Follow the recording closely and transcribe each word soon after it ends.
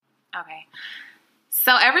Okay.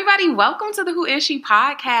 So everybody, welcome to the Who Is She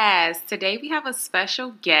podcast. Today we have a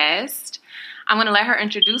special guest. I'm going to let her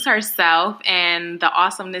introduce herself and the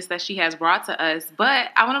awesomeness that she has brought to us. But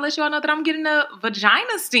I want to let you all know that I'm getting a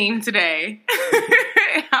vagina steam today.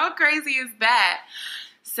 How crazy is that?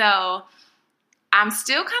 So I'm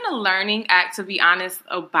still kind of learning, to be honest,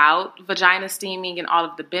 about vagina steaming and all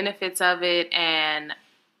of the benefits of it and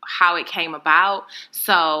how it came about.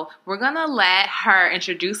 So we're going to let her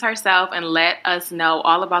introduce herself and let us know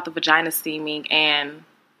all about the vagina steaming and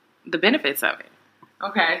the benefits of it.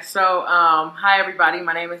 Okay, so hi everybody.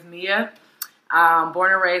 My name is Mia. I'm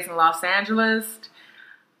born and raised in Los Angeles.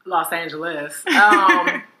 I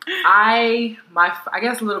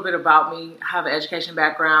guess a little bit about me. I have an education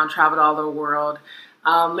background, traveled all over the world.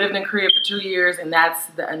 Lived in Korea for 2 years, and that's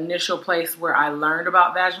the initial place where I learned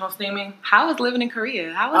about vaginal steaming. How was living in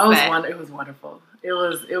Korea? How was that? It was wonderful. It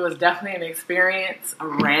was definitely an experience, a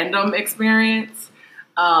random experience.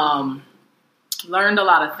 Learned a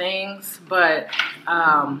lot of things, but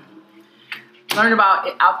learned about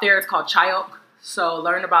it out there. It's called Chayok. So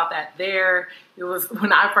learned about that there. It was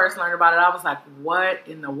when I first learned about it, I was like, "What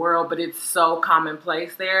in the world?" But it's so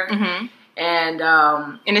commonplace there. Mm-hmm. And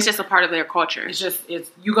it's just a part of their culture. It's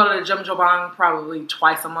you go to the Jjimjilbang probably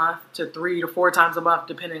twice a month to 3 to 4 times a month,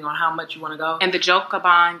 depending on how much you want to go. And the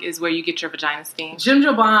Jjimjilbang is where you get your vagina steamed.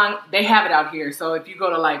 Jjimjilbang, they have it out here. So if you go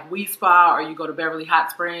to like We Spa or you go to Beverly Hot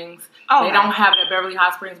Springs, they don't have it at Beverly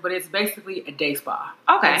Hot Springs, but it's basically a day spa.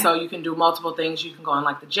 Okay. And so you can do multiple things. You can go in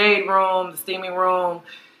like the Jade room, the steaming room,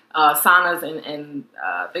 saunas and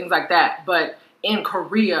things like that. But in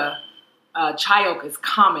Korea, Chayok is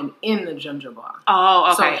common in the Jjimjilbang.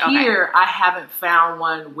 Oh, okay. So here, I haven't found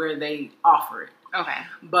one where they offer it. Okay.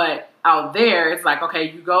 But out there, it's like, okay,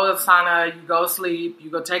 you go to the sauna, you go sleep, you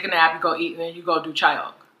go take a nap, you go eat, and then you go do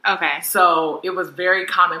Chayok. Okay. So it was very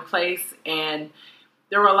commonplace, and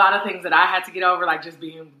there were a lot of things that I had to get over, like just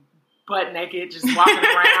being butt naked, just walking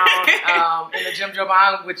around in the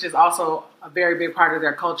Jjimjilbang, which is also a very big part of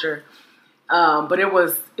their culture. But it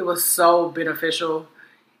was so beneficial.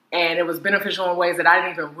 And it was beneficial in ways that I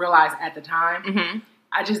didn't even realize at the time. Mm-hmm.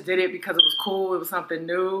 I just did it because it was cool. It was something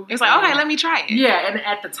new. It was like, okay, let me try it. Yeah, and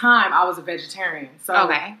at the time, I was a vegetarian. So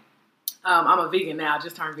okay. I'm a vegan now. I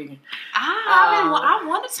just turned vegan. I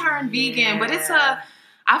want to turn vegan, but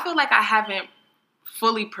I feel like I haven't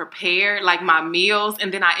fully prepared like my meals,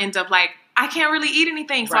 and then I end up like, I can't really eat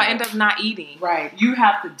anything, so I end up not eating. Right. You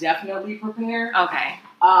have to definitely prepare. Okay.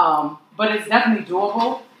 But it's definitely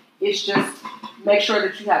doable. It's just make sure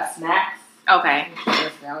that you have snacks. Okay.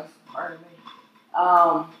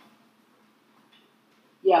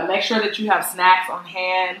 Make sure that you have snacks on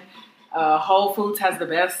hand. Whole Foods has the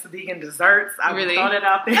best vegan desserts. I really throw it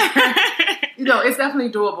out there. It's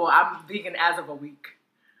definitely doable. I'm vegan as of a week.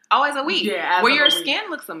 Oh, as a week? Yeah, your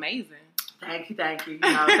skin looks amazing. Thank you. Thank you.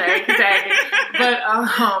 But,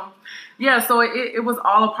 so it was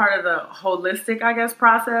all a part of the holistic, I guess,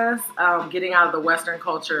 process, getting out of the Western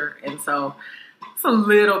culture. And so it's a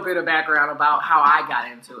little bit of background about how I got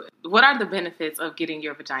into it. What are the benefits of getting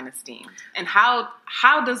your vagina steamed? And how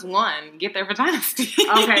does one get their vagina steamed?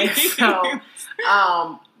 Okay, so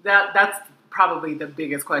that's probably the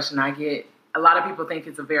biggest question I get. A lot of people think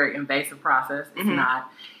it's a very invasive process. It's not.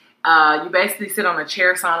 You basically sit on a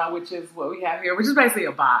chair sauna, which is what we have here, which is basically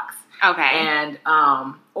a box. Okay. And,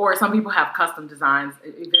 or some people have custom designs.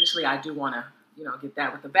 Eventually I do want to, get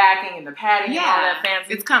that with the backing and the padding and all that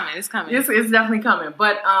fancy. It's coming. It's definitely coming.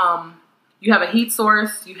 But, you have a heat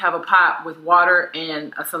source, you have a pot with water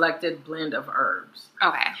and a selected blend of herbs.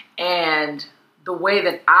 Okay. And the way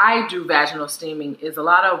that I do vaginal steaming is a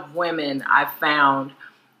lot of women I've found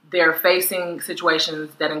they're facing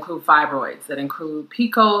situations that include fibroids, that include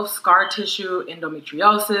PCOS, scar tissue,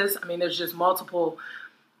 endometriosis. I mean, there's just multiple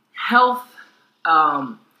health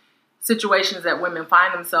situations that women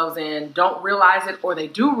find themselves in, don't realize it, or they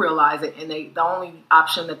do realize it, and the only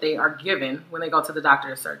option that they are given when they go to the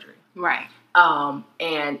doctor is surgery. Right. And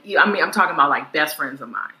I'm talking about like best friends of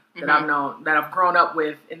mine that I've known, that I've grown up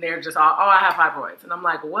with, and they're just all, I have fibroids. And I'm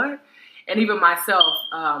like, what? And even myself,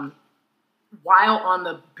 while on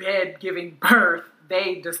the bed giving birth,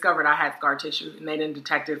 they discovered I had scar tissue, and they didn't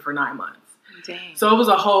detect it for 9 months. Dang. So it was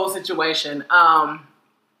a whole situation.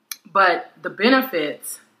 But the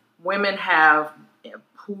benefits, women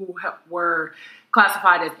who were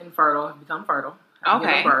classified as infertile have become fertile, have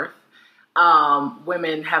given birth.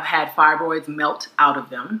 Women have had fibroids melt out of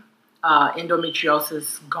them.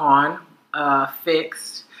 Endometriosis gone,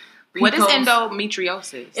 fixed. What is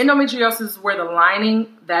endometriosis? Endometriosis is where the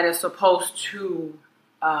lining that is supposed to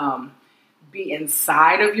be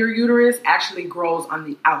inside of your uterus actually grows on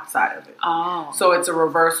the outside of it. Oh. So it's a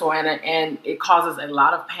reversal, and it causes a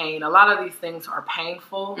lot of pain. A lot of these things are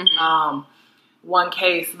painful. Mm-hmm. One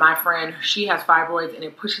case, my friend, she has fibroids and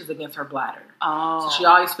it pushes against her bladder. Oh. So she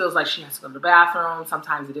always feels like she has to go to the bathroom.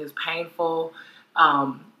 Sometimes it is painful.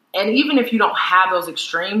 And even if you don't have those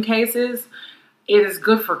extreme cases, it is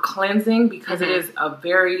good for cleansing because it is a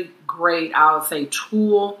very great, I would say,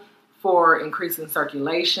 tool for increasing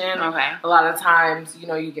circulation. Okay. A lot of times,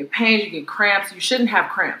 you get pains, you get cramps. You shouldn't have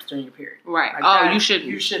cramps during your period. Right. Like you shouldn't.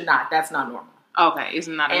 You should not. That's not normal. Okay. It's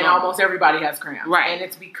not And normal. almost everybody has cramps. Right. And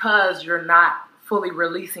it's because you're not fully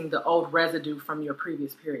releasing the old residue from your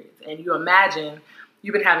previous periods. And you imagine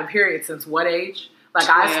you've been having periods since what age? Like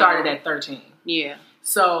 12. I started at 13. Yeah.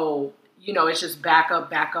 So, it's just back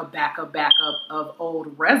up of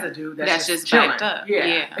old residue that's just chilling. backed up.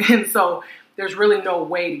 Yeah. And so there's really no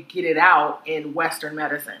way to get it out in Western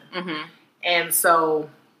medicine. Mm-hmm. And so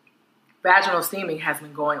vaginal steaming has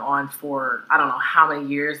been going on for I don't know how many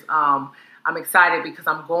years. I'm excited because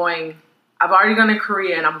I've already gone to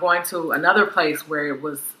Korea and I'm going to another place where it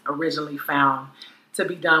was originally found to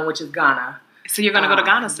be done, which is Ghana. So you're going to go to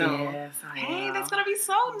Ghana soon? Yes, I am. Hey, that's going to be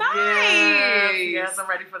so nice. Yes, I'm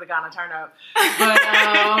ready for the Ghana turn up.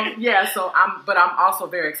 But I'm also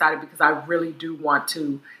very excited because I really do want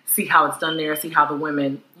to see how it's done there, see how the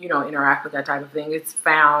women, interact with that type of thing. It's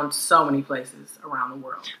found so many places around the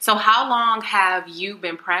world. So how long have you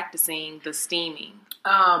been practicing the steaming?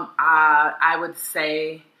 I would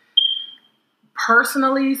say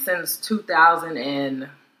personally since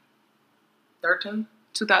 2013.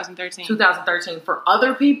 2013. For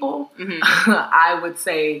other people, I would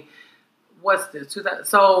say, what's this?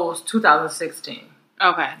 2016.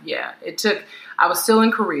 Okay. Yeah, it took. I was still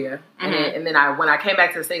in Korea, and then when I came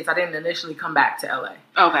back to the States, I didn't initially come back to LA.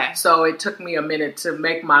 Okay. So it took me a minute to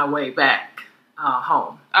make my way back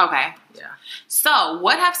home. Okay. Yeah. So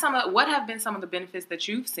what have been some of the benefits that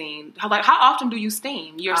you've seen? How often do you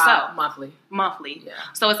steam yourself? Monthly. Yeah.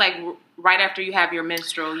 So it's like right after you have your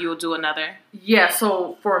menstrual, you'll do another? Yeah.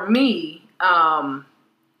 So for me, a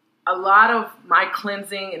lot of my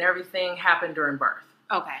cleansing and everything happened during birth.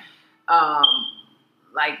 Okay.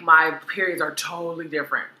 Like my periods are totally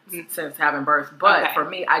different since having birth. But for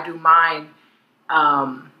me, I do mine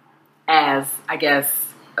as, I guess,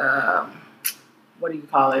 what do you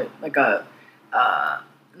call it? Like a,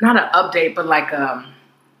 not an update, but like I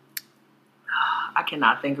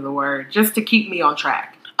cannot think of the word, just to keep me on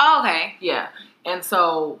track. Oh, okay. Yeah. And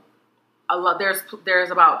so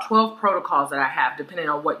there's about 12 protocols that I have depending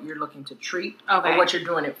on what you're looking to treat or what you're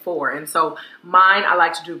doing it for. And so mine, I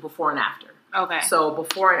like to do before and after. Okay. So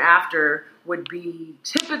before and after would be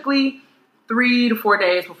typically 3 to 4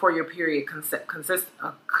 days before your period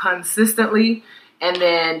consistently. And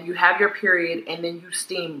then you have your period and then you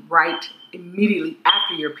steam right immediately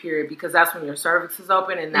after your period because that's when your cervix is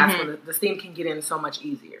open and that's when the steam can get in so much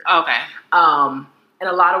easier. Okay. And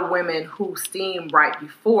a lot of women who steam right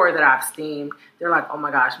before that I've steamed, they're like, oh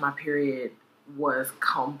my gosh, my period was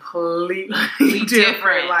completely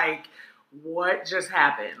different. Like, what just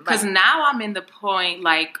happened? Because now I'm in the point,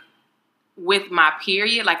 like, with my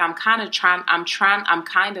period, like, I'm kind of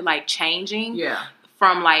like changing. Yeah.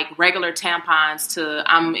 From like regular tampons to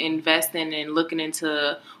I'm investing and looking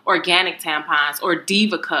into organic tampons or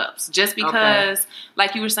Diva cups just because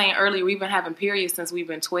like you were saying earlier, we've been having periods since we've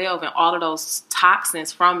been 12 and all of those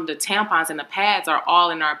toxins from the tampons and the pads are all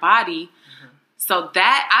in our body. So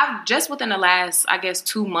that I've just within the last, I guess,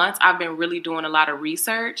 2 months, I've been really doing a lot of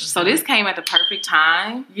research. So this came at the perfect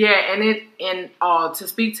time. Yeah. And to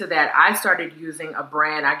speak to that, I started using a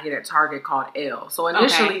brand I get at Target called Elle. So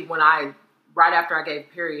initially right after I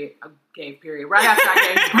gave birth,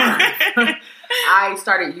 I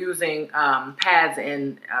started using pads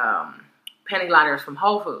and panty liners from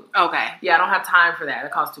Whole Foods. Okay. Yeah, I don't have time for that.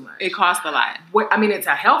 It costs too much. It costs a lot. I mean, it's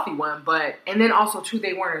a healthy one, and then also too,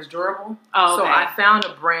 they weren't as durable. Oh, okay. So I found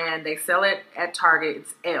a brand. They sell it at Target.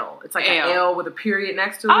 It's Elle. It's like an L with a period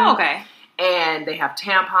next to it. Oh, okay. And they have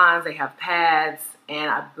tampons. They have pads. And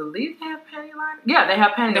I believe they have panty liners. Yeah, they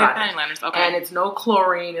have panty liners. Panty liners, okay. And it's no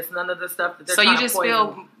chlorine. It's none of the stuff that they're trying to poison. So you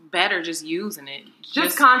just feel better just using it?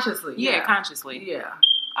 Just consciously. Yeah, consciously. Yeah.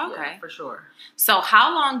 Okay. Yeah, for sure. So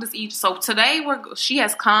how long does each... So today she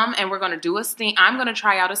has come and we're going to do a steam. I'm going to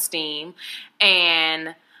try out a steam.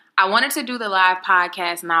 And I wanted to do the live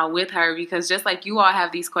podcast now with her because just like you all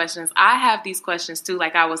have these questions, I have these questions too.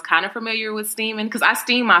 Like I was kind of familiar with steaming because I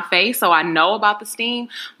steam my face, so I know about the steam,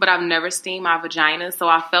 but I've never steamed my vagina. So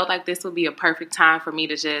I felt like this would be a perfect time for me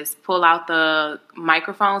to just pull out the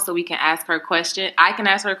microphone so we can ask her questions. I can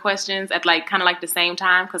ask her questions at like kind of like the same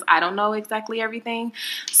time because I don't know exactly everything.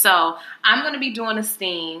 So I'm going to be doing a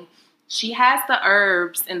steam. She has the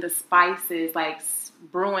herbs and the spices like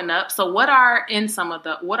brewing up. So what are some of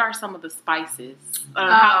the spices?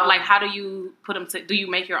 How do you put them do you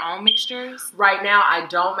make your own mixtures? Right now I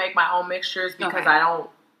don't make my own mixtures because I don't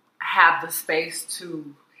have the space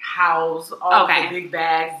to house all the big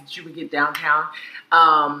bags that you would get downtown.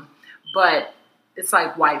 But it's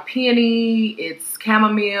like white peony, it's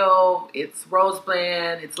chamomile, it's rose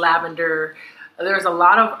blend, it's lavender. There's a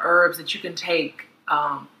lot of herbs that you can take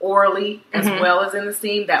orally as well as in the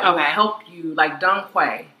steam that will help you, like Dong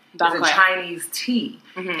Quai is a Chinese tea.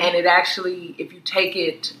 And it actually, if you take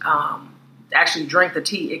it, actually drink the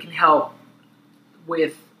tea, it can help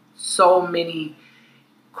with so many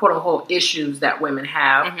quote unquote issues that women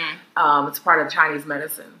have. It's part of Chinese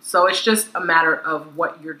medicine. So it's just a matter of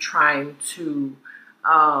what you're trying to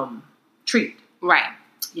treat. Right.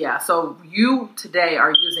 Yeah. So you today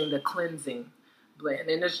are using the cleansing blend,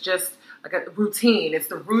 and it's just like a routine. It's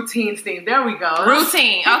the routine steam. There we go.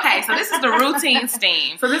 Routine. Okay, so this is the routine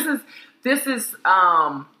steam. So this is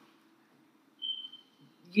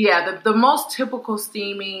the most typical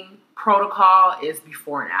steaming protocol is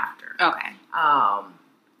before and after. Okay.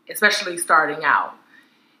 Especially starting out.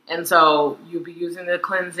 And so you'll be using the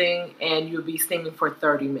cleansing and you'll be steaming for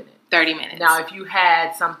 30 minutes. 30 minutes. Now, if you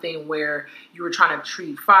had something where you were trying to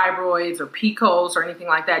treat fibroids or PCOS or anything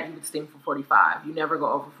like that, you would steam for 45. You never go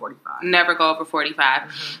over 45. Never go over 45.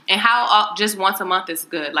 And how just once a month is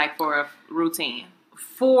good, like for a routine?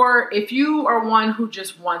 If you are one who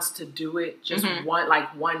just wants to do it just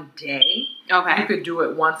one day, you could do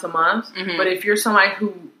it once a month. But if you're somebody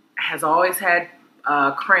who has always had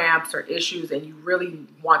cramps or issues and you really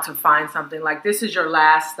want to find something, like this is your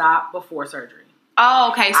last stop before surgery.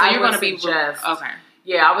 Oh, okay. So you're going to be... Okay.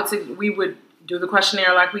 Yeah, I would say we would do the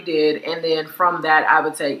questionnaire like we did. And then from that, I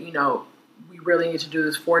would say, we really need to do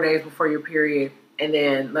this 4 days before your period. And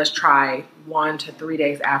then let's try 1 to 3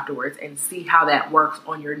 days afterwards and see how that works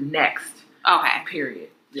on your next period.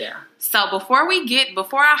 Yeah. So before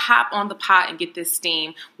I hop on the pot and get this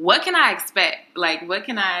steam, what can I expect? Like, what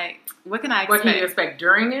can I expect? What can you expect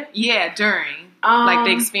during it? Yeah, during. Like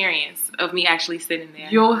the experience of me actually sitting there.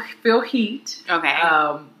 You'll feel heat. Okay.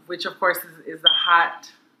 Which, of course, is the hot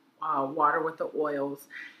water with the oils.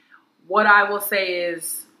 What I will say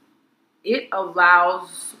is it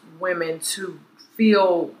allows women to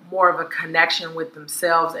feel more of a connection with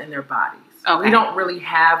themselves and their bodies. Okay. We don't really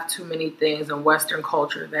have too many things in Western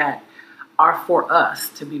culture that are for us,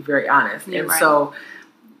 to be very honest. You're and right. So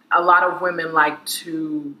a lot of women like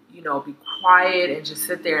to, be quiet and just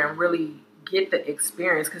sit there and really get the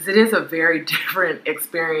experience, because it is a very different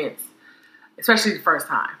experience, especially the first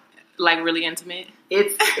time. Like really intimate?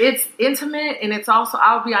 It's intimate, and it's also,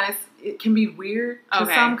 I'll be honest, it can be weird to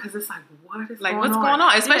some, because it's like, what's going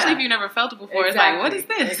on? Especially if you never felt it before. Exactly. It's like,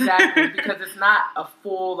 what is this? Exactly, because it's not a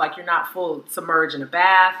full, like you're not full submerged in a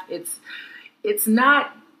bath. It's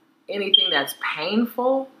not anything that's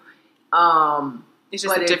painful. It's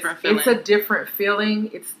just a different feeling. It's a different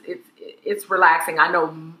feeling. It's relaxing. I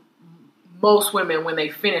know most women, when they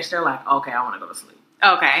finish, they're like, okay, I want to go to sleep.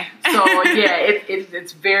 Okay. So yeah,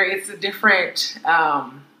 it's a different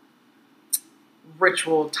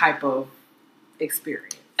ritual type of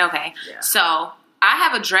experience. Okay. Yeah. So I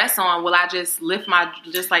have a dress on. Will I just lift my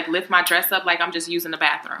dress up like I'm just using the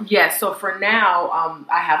bathroom? Yes. So for now,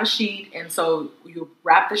 I have a sheet, and so you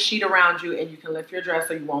wrap the sheet around you, and you can lift your dress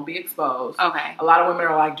so you won't be exposed. Okay. A lot of women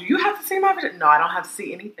are like, "Do you have to see my vagina?" No, I don't have to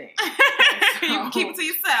see anything. So, you can keep it to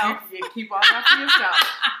yourself. You keep all that to yourself.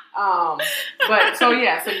 So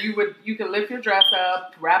you can lift your dress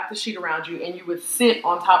up, wrap the sheet around you, and you would sit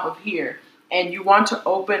on top of here, and you want to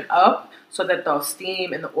open up so that the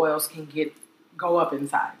steam and the oils can go up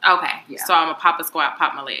inside. Okay. Yeah. So I'm a pop a squat,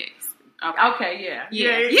 pop my legs. Okay. Yeah.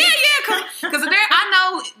 Because I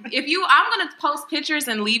know I'm going to post pictures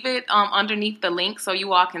and leave it underneath the link so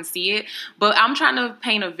you all can see it. But I'm trying to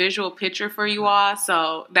paint a visual picture for you all.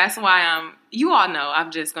 So that's why you all know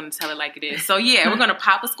I'm just going to tell it like it is. So yeah, we're going to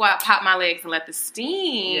pop a squat, pop my legs, and let the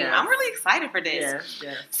steam. Yes. I'm really excited for this.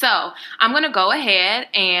 Yes. So I'm going to go ahead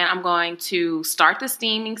and I'm going to start the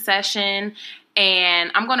steaming session.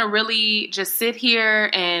 And I'm going to really just sit here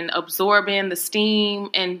and absorb in the steam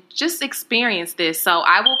and just experience this. So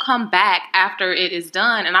I will come back after it is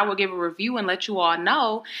done and I will give a review and let you all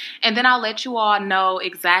know. And then I'll let you all know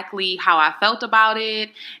exactly how I felt about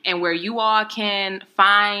it and where you all can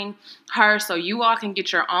find her so you all can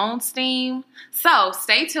get your own steam. So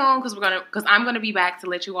stay tuned because I'm going to be back to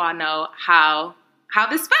let you all know how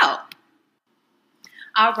this felt.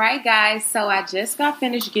 All right, guys, so I just got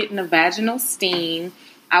finished getting a vaginal steam.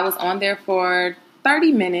 I was on there for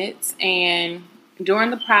 30 minutes, and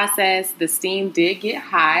during the process, the steam did get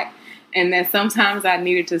hot, and then sometimes I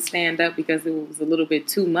needed to stand up because it was a little bit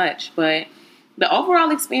too much, but the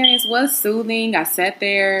overall experience was soothing. I sat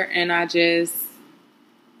there, and I just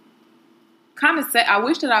kind of I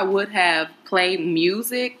wish that I would have played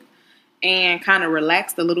music and kind of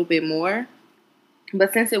relaxed a little bit more.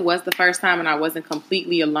 But since it was the first time and I wasn't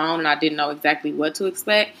completely alone and I didn't know exactly what to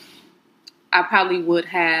expect, I probably would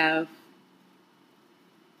have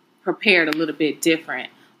prepared a little bit different.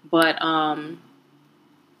 But I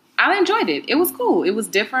enjoyed it. It was cool. It was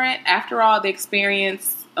different. After all, the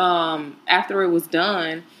experience, after it was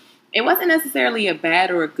done, it wasn't necessarily a bad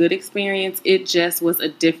or a good experience. It just was a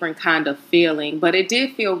different kind of feeling. But it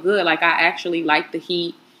did feel good. Like, I actually liked the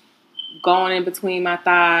heat going in between my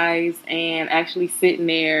thighs and actually sitting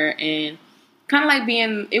there and kind of like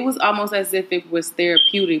it was almost as if it was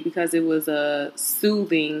therapeutic because it was a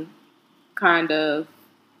soothing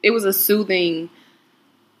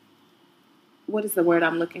what is the word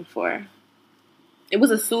I'm looking for? It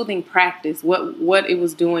was a soothing practice. What it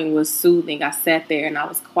was doing was soothing. I sat there and I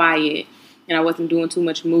was quiet and I wasn't doing too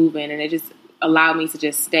much moving and it just allowed me to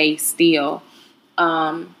just stay still.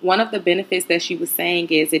 One of the benefits that she was saying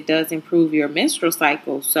is it does improve your menstrual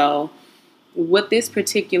cycle. So with this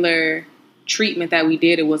particular treatment that we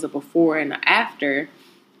did, it was a before and an after.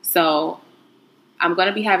 So I'm going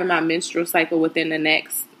to be having my menstrual cycle within the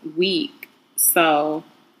next week. So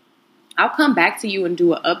I'll come back to you and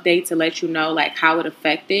do an update to let you know like how it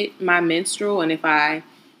affected my menstrual and if I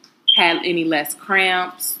had any less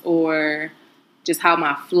cramps or just how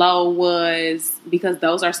my flow was, because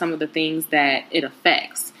those are some of the things that it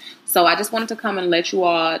affects. So I just wanted to come and let you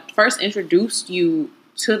all first introduce you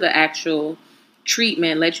to the actual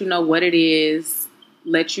treatment, let you know what it is,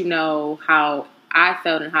 let you know how I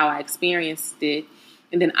felt and how I experienced it.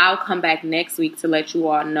 And then I'll come back next week to let you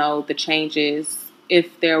all know the changes,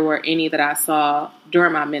 if there were any that I saw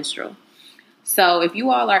during my menstrual. So if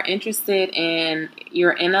you all are interested and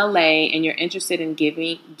you're in LA and you're interested in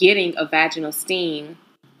getting a vaginal steam,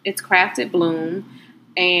 it's Crafted Bloom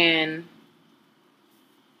and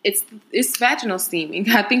it's vaginal steaming.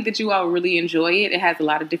 I think that you all really enjoy it. It has a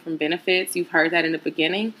lot of different benefits. You've heard that in the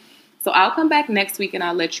beginning. So I'll come back next week and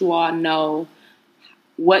I'll let you all know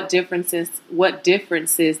what differences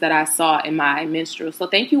that I saw in my menstrual. So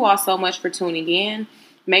thank you all so much for tuning in.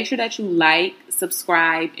 Make sure that you like,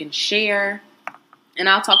 subscribe, and share. And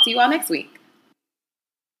I'll talk to you all next week.